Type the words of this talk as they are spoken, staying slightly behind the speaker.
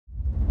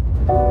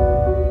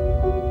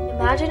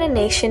Imagine a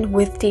nation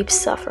with deep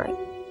suffering.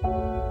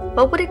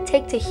 What would it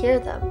take to hear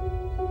them?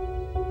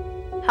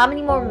 How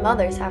many more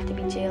mothers have to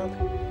be jailed?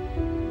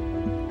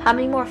 How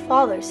many more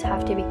fathers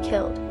have to be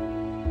killed?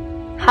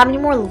 How many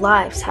more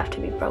lives have to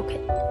be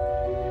broken?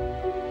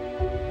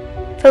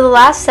 For the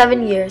last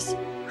 7 years,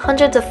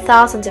 hundreds of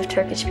thousands of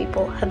Turkish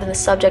people have been the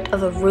subject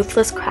of a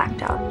ruthless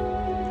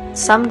crackdown.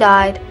 Some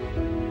died,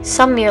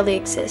 some merely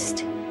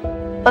exist,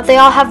 but they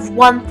all have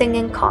one thing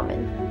in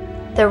common.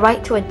 Their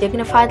right to a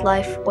dignified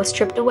life was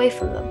stripped away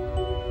from them.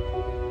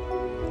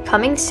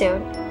 Coming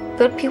soon,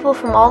 good people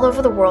from all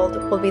over the world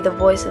will be the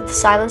voice of the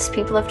silenced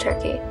people of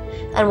Turkey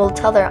and will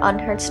tell their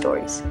unheard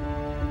stories,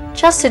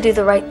 just to do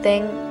the right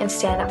thing and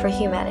stand up for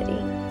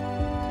humanity.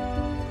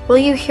 Will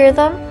you hear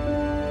them?